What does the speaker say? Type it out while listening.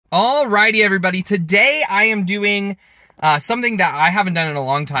Alrighty, everybody. Today I am doing something that I haven't done in a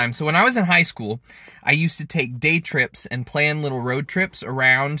long time. So when I was in high school, I used to take day trips and plan little road trips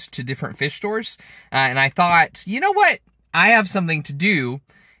around to different fish stores. And I thought, you know what? I have something to do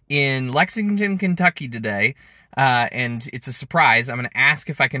in Lexington, Kentucky today. And it's a surprise. I'm going to ask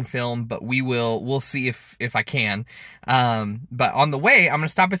if I can film, but we'll see if I can. But on the way, I'm going to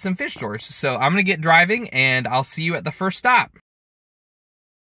stop at some fish stores. So I'm going to get driving and I'll see you at the first stop.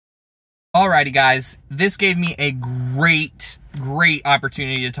 Alrighty guys, this gave me a great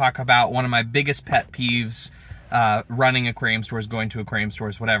opportunity to talk about one of my biggest pet peeves running aquarium stores, going to aquarium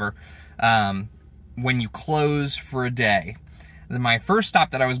stores, whatever, when you close for a day. My first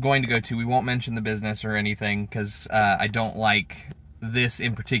stop that I was going to go to, we won't mention the business or anything because I don't like this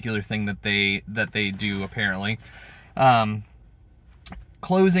in particular thing that they do apparently.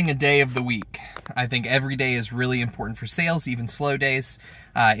 Closing a day of the week. I think every day is really important for sales, even slow days.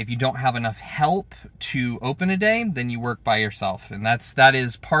 If you don't have enough help to open a day, then you work by yourself. And that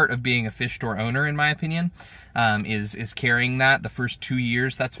is part of being a fish store owner, in my opinion, is carrying that. The first 2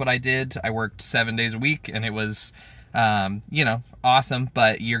 years, that's what I did. I worked 7 days a week, and it was, you know, awesome,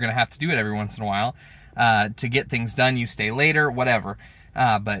 but you're going to have to do it every once in a while. To get things done, you stay later, whatever.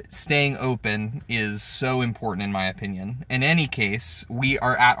 But staying open is so important in my opinion. In any case, we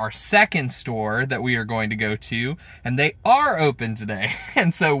are at our second store that we are going to go to, and they are open today.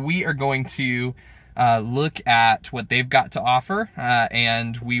 And so we are going to look at what they've got to offer,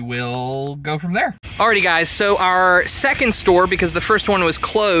 and we will go from there. Alrighty guys, so our second store, because the first one was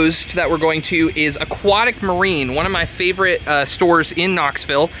closed, that we're going to is Aquatic Marine, one of my favorite stores in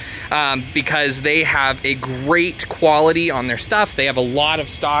Knoxville, because they have a great quality on their stuff. They have a lot of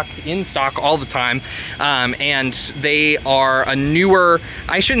stock, in stock all the time, and they are a newer,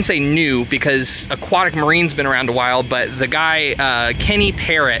 I shouldn't say new, because Aquatic Marine's been around a while, but the guy, Kenny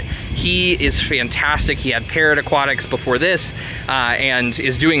Parrott, he is fantastic. He had Parrott Aquatics before this, and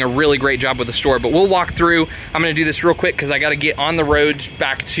is doing a really great job with the store. But we'll walk through. I'm gonna do this real quick because I gotta get on the road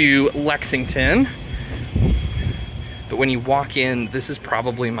back to Lexington. But when you walk in, this is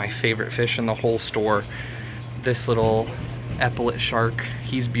probably my favorite fish in the whole store. This little epaulet shark.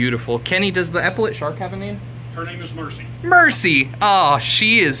 He's beautiful. Kenny, does the epaulet shark have a name? Her name is Mercy. Mercy! Oh,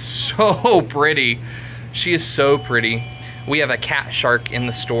 she is so pretty. She is so pretty. We have a cat shark in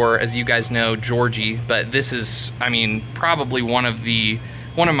the store, as you guys know, Georgie, but this is, I mean, probably one of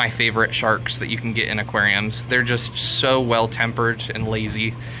my favorite sharks that you can get in aquariums. They're just so well-tempered and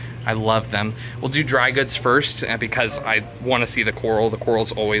lazy. I love them. We'll do dry goods first because I want to see the coral. The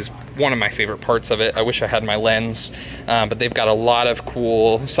coral's always one of my favorite parts of it. I wish I had my lens, but they've got a lot of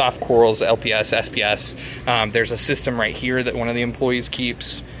cool soft corals, LPS, SPS. There's a system right here that one of the employees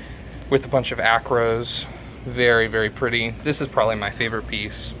keeps with a bunch of acros. Very pretty. This is probably my favorite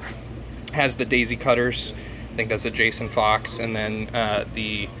piece. Has the daisy cutters. I think that's a Jason Fox, and then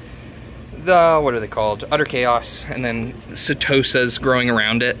the what are they called? Utter Chaos, and then Setosas growing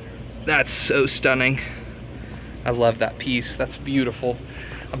around it. That's so stunning. I love that piece. That's beautiful.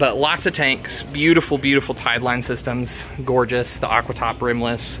 But lots of tanks, beautiful tide line systems, gorgeous. The Aquatop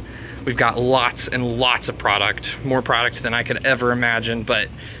rimless. We've got lots and lots of product, more product than I could ever imagine, but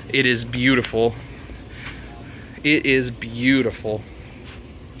it is beautiful. It is beautiful.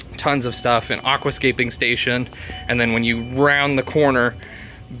 Tons of stuff, an aquascaping station, and then when you round the corner,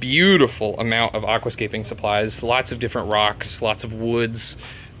 beautiful amount of aquascaping supplies, lots of different rocks, lots of woods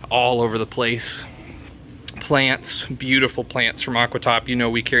all over the place. Plants, beautiful plants from Aquatop. You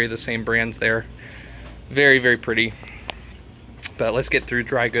know we carry the same brands there. Very pretty. But let's get through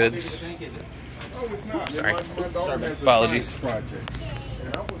dry goods. Sorry. Apologies.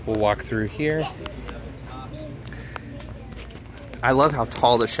 We'll walk through here. I love how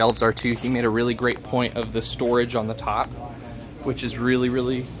tall the shelves are too. He made a really great point of the storage on the top, which is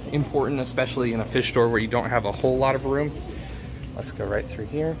really important, especially in a fish store where you don't have a whole lot of room. Let's go right through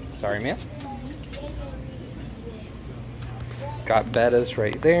here. Sorry, man. Got bettas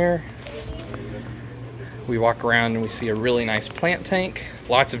right there. We walk around and we see a really nice plant tank.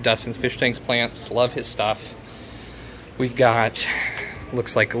 Lots of Dustin's fish tanks plants. Love his stuff. We've got,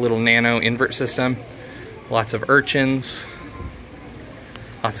 looks like a little nano invert system. Lots of urchins.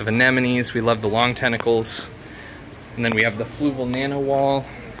 Lots of anemones. We love the long tentacles. And then we have the fluval nano wall,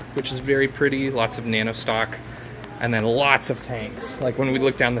 which is very pretty. Lots of nano stock. And then lots of tanks. Like when we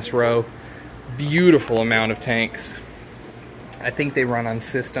look down this row, beautiful amount of tanks. I think they run on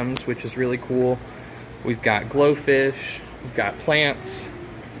systems, which is really cool. We've got glowfish. We've got plants.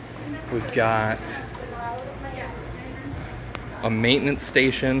 We've got a maintenance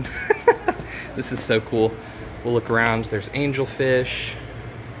station. This is so cool. We'll look around. There's angelfish.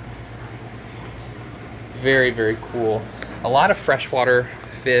 Very, very cool. A lot of freshwater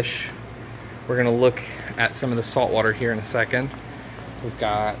fish. We're gonna look at some of the saltwater here in a second. We've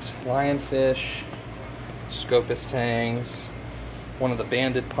got lionfish, scopus tangs, one of the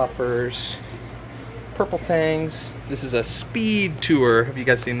banded puffers, purple tangs. This is a speed tour. Have you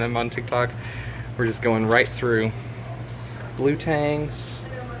guys seen them on TikTok? We're just going right through. Blue tangs,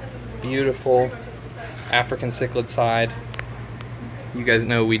 beautiful. African cichlid side. You guys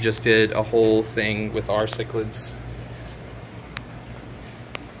know we just did a whole thing with our cichlids.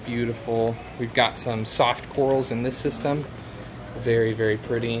 Beautiful. We've got some soft corals in this system. Very, very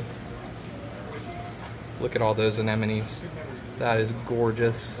pretty. Look at all those anemones. That is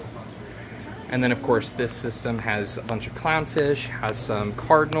gorgeous. And then of course this system has a bunch of clownfish, has some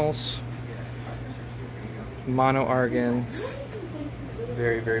cardinals, mono argons.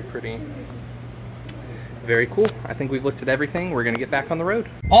 Very, very pretty. Very cool. I think we've looked at everything. We're gonna get back on the road.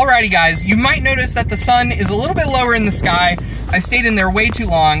 Alrighty guys, you might notice that the sun is a little bit lower in the sky. I stayed in there way too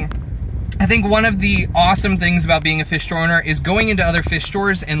long. I think one of the awesome things about being a fish store owner is going into other fish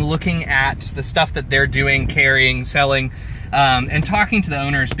stores and looking at the stuff that they're doing, carrying, selling, and talking to the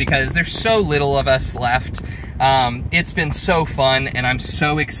owners, because there's so little of us left. It's been so fun, and I'm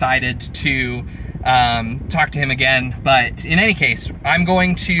so excited to talk to him again. But in any case, I'm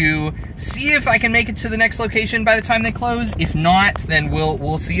going to see if I can make it to the next location by the time they close. If not, then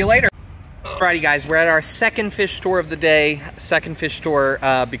we'll see you later. Alrighty guys, we're at our second fish store of the day. Second fish store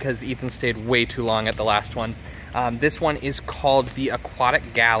because Ethan stayed way too long at the last one. This one is called the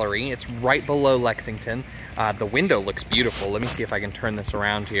Aquatic Gallery. It's right below Lexington. The window looks beautiful. Let me see if I can turn this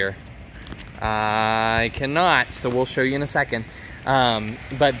around here. I cannot, so we'll show you in a second.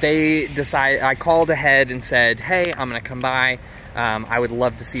 But they decided, I called ahead and said, hey, I'm gonna come by. I would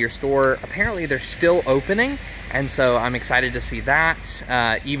love to see your store. Apparently they're still opening, and so I'm excited to see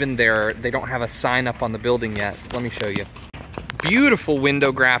that. Even they don't have a sign up on the building yet. Let me show you. Beautiful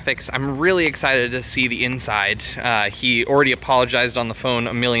window graphics. I'm really excited to see the inside. He already apologized on the phone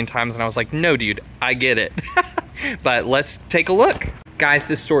a million times, and I was like, no dude, I get it. But let's take a look. Guys,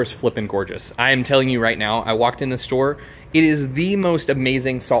 this store is flippin' gorgeous. I am telling you right now, I walked in the store. It is the most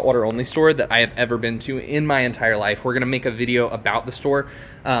amazing saltwater only store that I have ever been to in my entire life. We're gonna make a video about the store,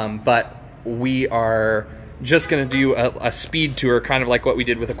 but we are just gonna do a speed tour, kind of like what we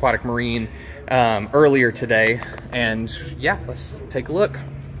did with Aquatic Marine earlier today. And yeah, let's take a look.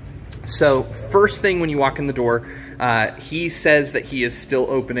 So first thing when you walk in the door, he says that he is still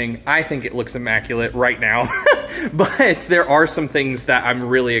opening. I think it looks immaculate right now, but there are some things that I'm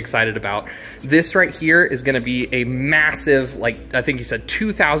really excited about. This right here is gonna be a massive, like, I think he said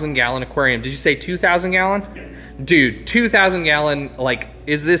 2,000 gallon aquarium. Did you say 2,000 gallon? Yeah. Dude, 2,000 gallon, like,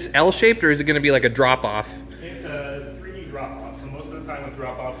 is this L-shaped or is it gonna be like a drop off? It's a 3D drop off. So most of the time with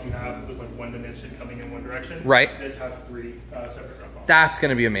drop offs, you have just like one dimension coming in one direction. Right. This has three separate drop offs. That's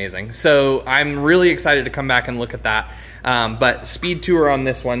gonna be amazing. So I'm really excited to come back and look at that. But speed tour on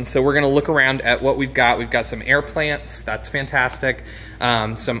this one. So we're gonna look around at what we've got. We've got some air plants, that's fantastic.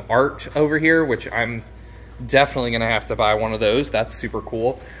 Some art over here, which I'm definitely gonna have to buy one of those. That's super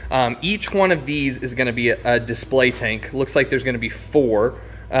cool. Each one of these is gonna be a display tank. Looks like there's gonna be 4.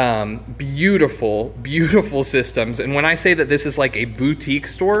 Beautiful, beautiful systems. And when I say that this is like a boutique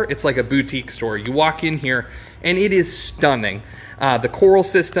store, it's like a boutique store. You walk in here and it is stunning. The coral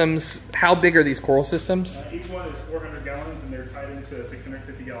systems, how big are these coral systems? Each one is 400 gallons and they're tied into a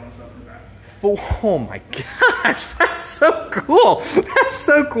 650 gallon sump in the back. Oh my gosh, that's so cool. That's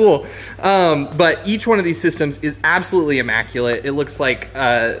so cool. But each one of these systems is absolutely immaculate. It looks like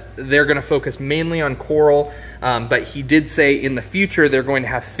they're gonna focus mainly on coral, but he did say in the future they're going to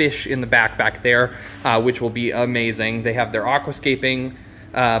have fish in the back there, which will be amazing. They have their aquascaping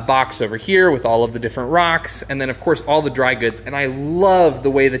box over here with all of the different rocks, and then of course all the dry goods. And I love the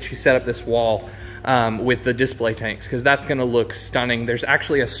way that you set up this wall with the display tanks, because that's gonna look stunning. There's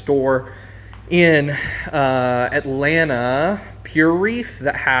actually a store in Atlanta, Pure Reef,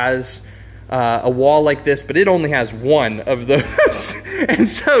 that has a wall like this, but it only has 1 of those. And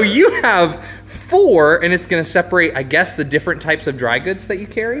so you have 4, and it's gonna separate, I guess, the different types of dry goods that you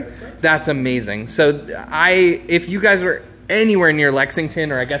carry. That's amazing. So if you guys are anywhere near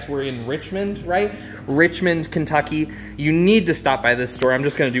Lexington, or I guess we're in Richmond, right? Richmond, Kentucky, you need to stop by this store. I'm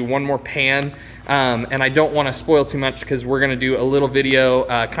just gonna do one more pan, and I don't wanna spoil too much because we're gonna do a little video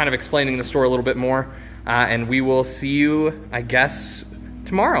kind of explaining the store a little bit more, and we will see you, I guess,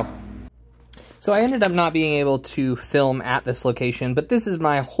 tomorrow. So I ended up not being able to film at this location, but this is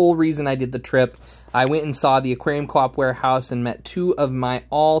my whole reason I did the trip. I went and saw the Aquarium Co-op warehouse and met two of my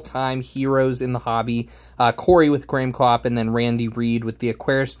all-time heroes in the hobby, Corey with Aquarium Co-op and then Randy Reed with the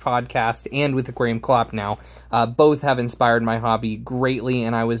Aquarist podcast and with Aquarium Co-op now. Both have inspired my hobby greatly,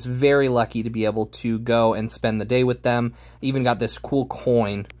 and I was very lucky to be able to go and spend the day with them. Even got this cool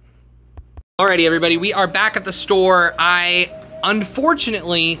coin. Alrighty, everybody, we are back at the store. I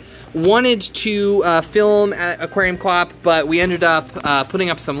unfortunately wanted to film at Aquarium Co-op, but we ended up putting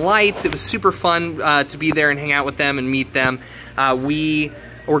up some lights. It was super fun to be there and hang out with them and meet them. We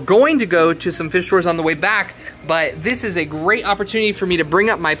were going to go to some fish stores on the way back, but this is a great opportunity for me to bring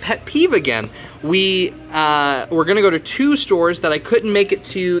up my pet peeve again. We were gonna go to two stores that I couldn't make it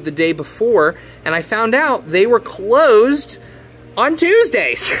to the day before, and I found out they were closed on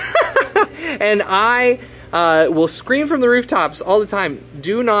Tuesdays. And I will scream from the rooftops all the time,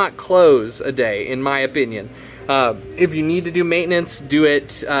 do not close a day, in my opinion. If you need to do maintenance, do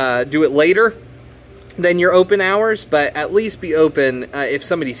it later than your open hours, but at least be open if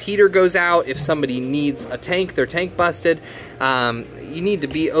somebody's heater goes out, if somebody needs a tank, their tank busted, you need to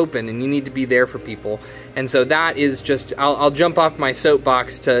be open and you need to be there for people. And so that is just, I'll jump off my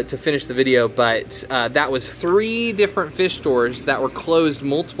soapbox to finish the video, but that was 3 different fish stores that were closed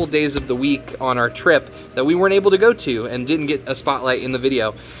multiple days of the week on our trip that we weren't able to go to and didn't get a spotlight in the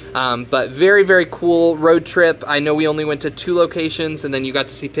video. But very, very cool road trip. I know we only went to 2 locations, and then you got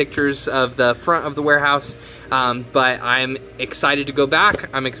to see pictures of the front of the warehouse. But I'm excited to go back.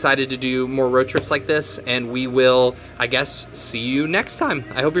 I'm excited to do more road trips like this, and we will, I guess, see you next time.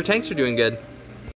 I hope your tanks are doing good.